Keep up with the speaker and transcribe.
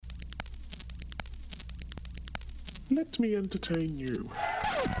Let me entertain you. 5,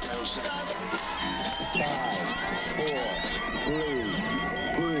 4,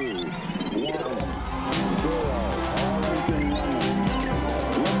 3, 2, 1, 0. All engine running.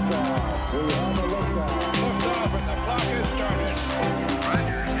 Liftoff. We have a liftoff. Liftoff and the clock has started.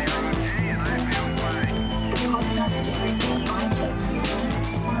 Roger, 0G, and I feel fine. The podcast series where I take you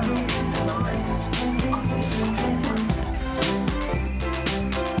inside the minds of musical theatre.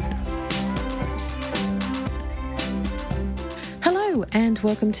 Hello and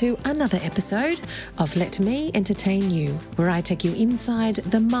welcome to another episode of Let Me Entertain You, where I take you inside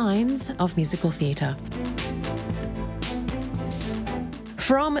the minds of musical theatre.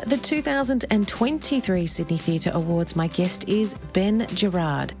 From the 2023 Sydney Theatre Awards, my guest is Ben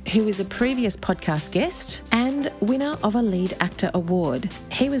Gerrard, who is a previous podcast guest and winner of a Lead Actor Award.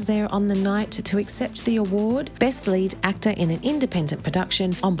 He was there on the night to accept the award, Best Lead Actor in an Independent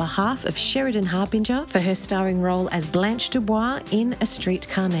Production, on behalf of Sheridan Harbinger for her starring role as Blanche Dubois in A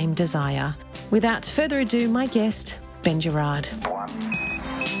Streetcar Named Desire. Without further ado, my guest, Ben Gerrard. 1, 2,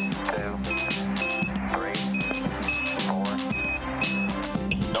 3, 4.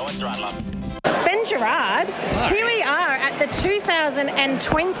 No throttle. Ben Gerrard, here we are at the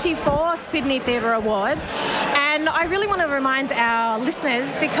 2024 Sydney Theatre Awards, and I really want to remind our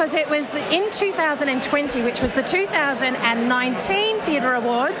listeners, because it was in 2020, which was the 2019 Theatre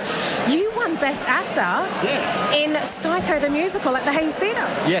Awards, you won Best Actor in Psycho the Musical at the Hayes Theatre.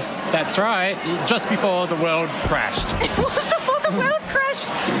 Yes, that's right. Just before the world crashed. It was before the world crashed.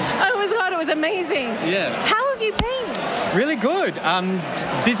 Oh my God, it was amazing. Yeah. How have you been? Really good.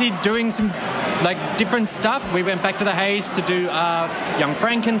 Busy doing some different stuff. We went back to the Hayes to do Young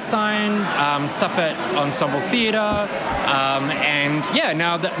Frankenstein, stuff at Ensemble Theatre, and yeah,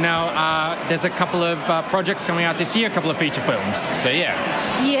 now there's a couple of projects coming out this year, a couple of feature films. So yeah.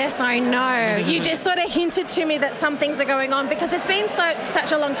 Yes, I know. You just sort of hinted to me that some things are going on because it's been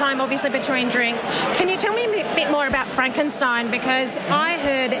such a long time, obviously, between drinks. Can you tell me a bit more about Frankenstein? Because I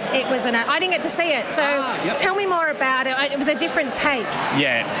heard it was I didn't get to see it, so tell me more about it. It was a different take.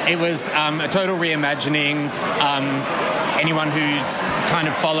 Yeah, it was a total reimagining. Anyone who's kind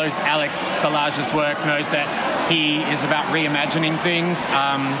of follows Alex Balage's work knows that he is about reimagining things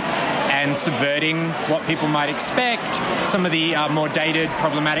and subverting what people might expect. Some of the more dated,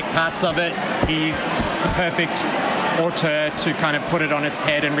 problematic parts of it, it's the perfect auteur to kind of put it on its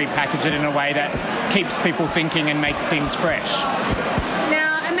head and repackage it in a way that keeps people thinking and make things fresh.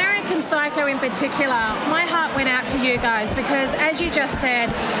 Now, American Psycho in particular, my heart went out to you guys because, as you just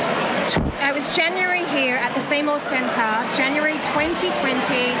said, it was January here at the Seymour Centre, January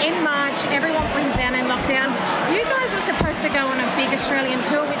 2020. In March, everyone went down in lockdown. You guys were supposed to go on a big Australian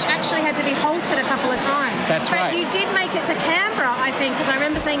tour, which actually had to be halted a couple of times. That's right. But you did make it to Canberra, I think, because I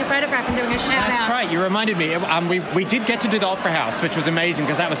remember seeing a photograph and doing a shout-out. That's right. You reminded me. We did get to do the Opera House, which was amazing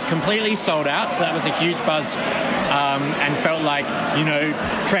because that was completely sold out. So that was a huge buzz and felt like,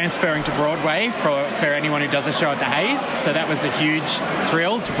 transferring to Broadway for anyone who does a show at the Hayes. So that was a huge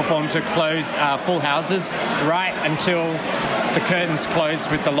thrill to perform to close full houses right until the curtains closed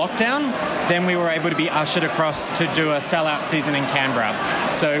with the lockdown. Then we were able to be ushered across to do a sellout season in Canberra.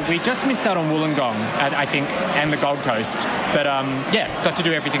 So we just missed out on Wollongong, I think, and the Gold Coast. But got to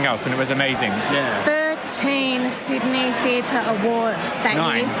do everything else, and it was amazing. Yeah. 13 Sydney Theatre Awards that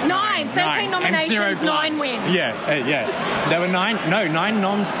year. 13 nominations, 9 wins. Yeah. There were 9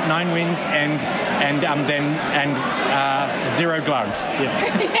 noms, 9 wins, and 0 glugs. Yeah.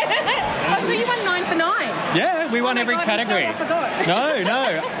 Oh, so you won 9 for 9? Yeah, we won every category. I forgot. No.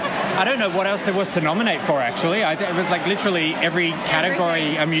 I don't know what else there was to nominate for, actually. It was like literally every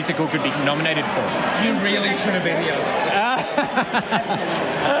category a musical could be nominated for. You really should have been the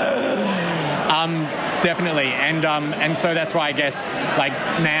Definitely, and so that's why I guess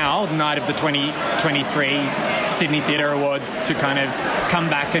now, the night of the 2023 Sydney Theatre Awards, to kind of come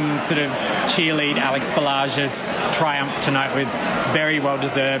back and sort of cheerlead Alex Balage's triumph tonight with very well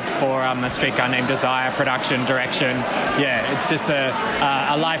deserved for A Streetcar Named Desire, production, direction. Yeah, it's just a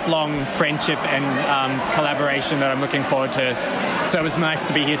lifelong friendship and collaboration that I'm looking forward to. So it was nice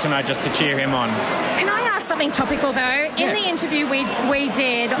to be here tonight just to cheer him on. Can I ask something topical though? In the interview we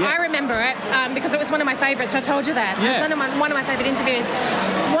did, I remember it because it was one of my favourites. I told you that. Yeah. It's one of my favourite interviews.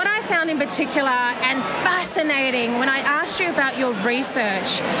 What I found in particular and fascinating when I asked you about your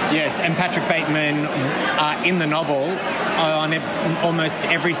research. Yes, and Patrick Bateman in the novel, on almost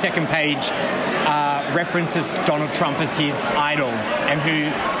every second page, references Donald Trump as his idol and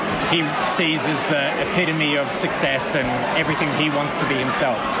who he sees as the epitome of success and everything he wants to be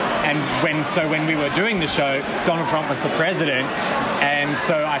himself. And when we were doing the show, Donald Trump was the president, and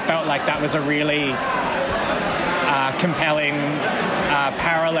so I felt like that was a really compelling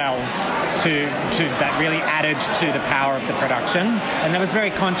parallel to that really added to the power of the production. And I was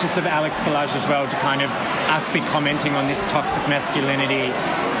very conscious of Alex Balazs as well, to kind of us be commenting on this toxic masculinity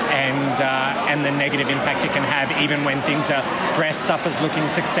and the negative impact it can have, even when things are dressed up as looking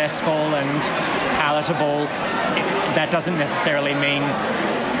successful and palatable. That doesn't necessarily mean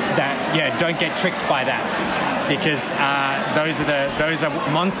that, don't get tricked by that, because those are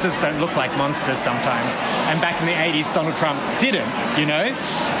monsters don't look like monsters sometimes. And back in the 80s, Donald Trump didn't,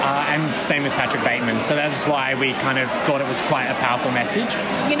 and same with Patrick Bateman. So that's why we kind of thought it was quite a powerful message.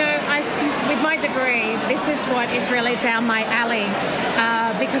 With my degree, this is what is really down my alley,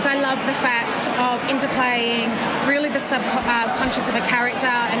 because I love the fact of interplaying really the subconscious of a character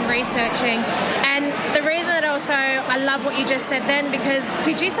and researching. And the reason that also I love what you just said then, because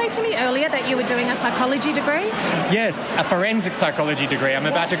did you say to me earlier that you were doing a psychology degree? Yes, a forensic psychology degree. I'm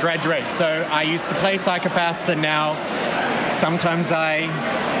about to graduate. So I used to play psychopaths, and now sometimes I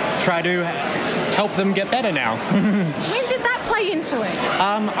try to help them get better now. When did that play into it?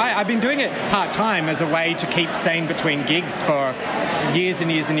 I've been doing it part-time as a way to keep sane between gigs for years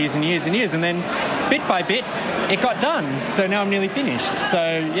and years and years and years and years, and then bit by bit it got done, so now I'm nearly finished.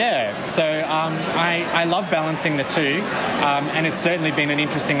 I love balancing the two, and it's certainly been an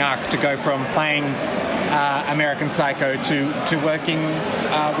interesting arc to go from playing American Psycho to working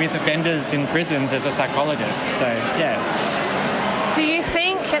with offenders in prisons as a psychologist. Do you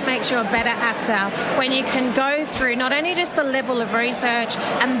think it makes you a better actor when you can go through not only just the level of research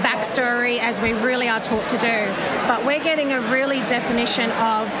and backstory as we really are taught to do, but we're getting a really definition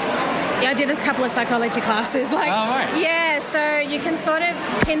of... I did a couple of psychology classes. Right. Yeah, so you can sort of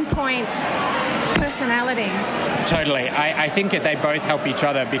pinpoint personalities. Totally. I think that they both help each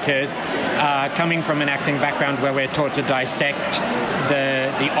other, because coming from an acting background where we're taught to dissect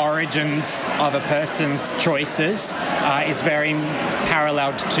the origins of a person's choices is very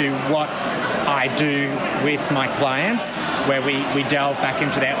paralleled to what I do with my clients, where we delve back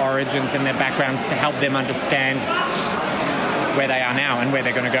into their origins and their backgrounds to help them understand where they are now and where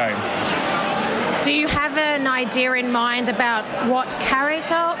they're going to go. Do you have an idea in mind about what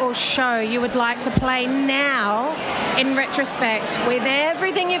character or show you would like to play now, in retrospect, with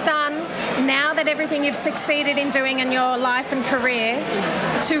everything you've done, now that everything you've succeeded in doing in your life and career,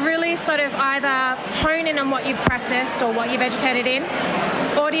 to really sort of either hone in on what you've practiced or what you've educated in?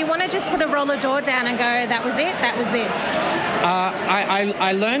 Or do you want to just put a roller door down and go, that was it, that was this?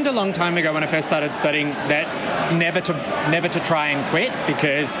 I learned a long time ago when I first started studying that never to try and quit,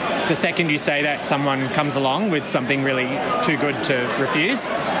 because the second you say that, someone comes along with something really too good to refuse.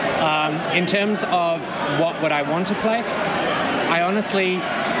 In terms of what would I want to play, I honestly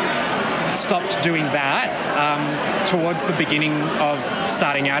stopped doing that towards the beginning of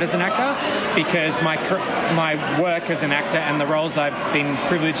starting out as an actor, because my work as an actor and the roles I've been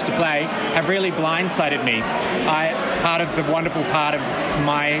privileged to play have really blindsided me. Part of the wonderful part of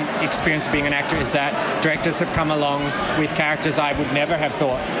my experience of being an actor is that directors have come along with characters I would never have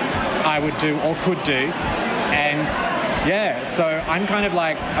thought I would do or could do, and so I'm kind of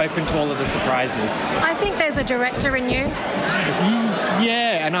like open to all of the surprises. I think there's a director in you.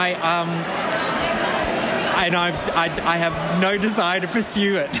 Yeah, and I have no desire to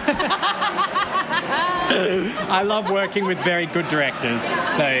pursue it. I love working with very good directors,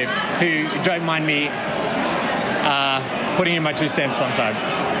 so who don't mind me putting in my 2 cents sometimes.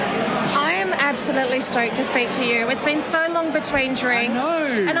 I am absolutely stoked to speak to you. It's been so long between drinks. I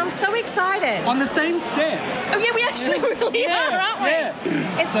know. And I'm so excited. On the same steps. Oh, yeah, we actually really are, aren't we?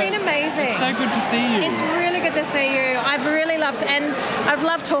 Yeah. It's been amazing. It's so good to see you. It's really good to see you. I've really loved, and I've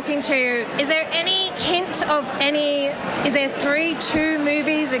loved talking to you. Is there any hint of is there 2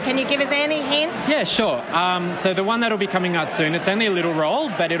 movies? Can you give us any hint? Yeah, sure. So the one that'll be coming out soon, it's only a little role,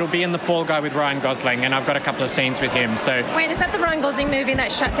 but it'll be in The Fall Guy with Ryan Gosling, and I've got a couple of scenes with him. So wait, is that the Ryan Gosling movie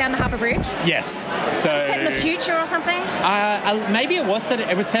that shut down the Harbour Bridge? Yes. So set in the future or something? Maybe it was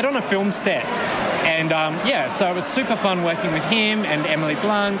set on a film set. And so it was super fun working with him and Emily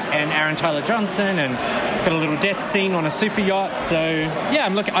Blunt and Aaron Tyler Johnson, and got a little death scene on a super yacht. So yeah,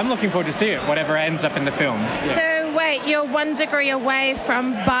 I'm looking forward to see it, whatever ends up in the film. Yeah. So wait, you're 1 degree away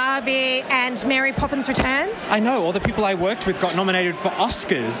from Barbie and Mary Poppins Returns? I know, all the people I worked with got nominated for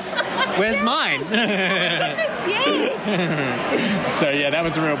Oscars. Where's mine? Yes. So yeah, that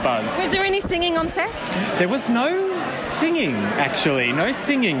was a real buzz. Was there any singing on set? There was no singing, actually. No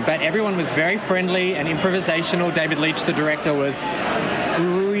singing, but everyone was very friendly and improvisational. David Leitch, the director, was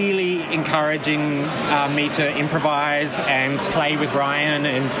really encouraging me to improvise and play with Ryan,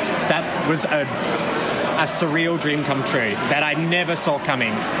 and that was a surreal dream come true that I never saw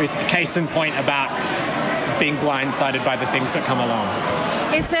coming, with the case in point about being blindsided by the things that come along.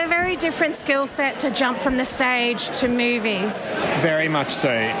 It's a very different skill set to jump from the stage to movies. Very much so.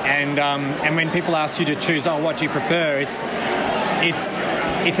 And when people ask you to choose, what do you prefer?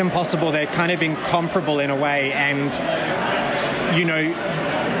 It's impossible. They're kind of incomparable in a way, and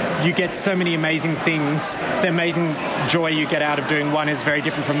you get so many amazing things. The amazing joy you get out of doing one is very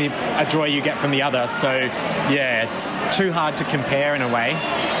different from the joy you get from the other. So, yeah, it's too hard to compare in a way.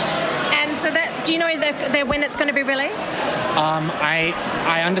 And so do you know when it's going to be released?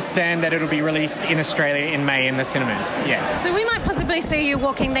 I understand that it'll be released in Australia in May in the cinemas, yeah. So we might possibly see you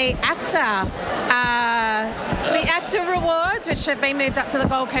walking the actor awards, which have been moved up to the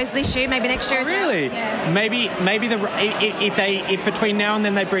Gold Coast this year, maybe next year as well. Really? Yeah. Maybe if between now and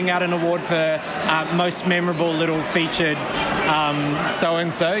then they bring out an award for most memorable little featured so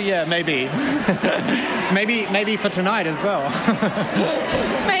and so, yeah, maybe. maybe for tonight as well.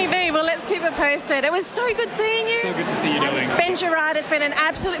 Maybe. Well, let's keep it posted. It was so good seeing you. So good to see you, darling. Ben Gerrard, it's been an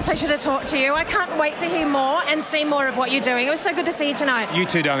absolute pleasure to talk to you. I can't wait to hear more and see more of what you're doing. It was so good to see you tonight. You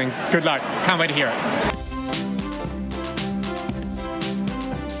too, darling. Good luck. Can't wait to hear it.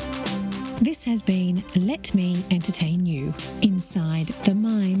 This has been Let Me Entertain You, inside the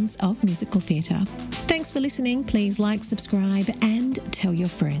minds of musical theatre. Thanks for listening. Please like, subscribe and tell your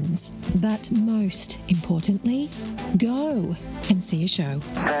friends. But most importantly, go and see a show.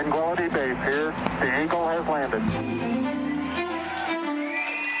 Tranquility Base here. The Eagle has landed.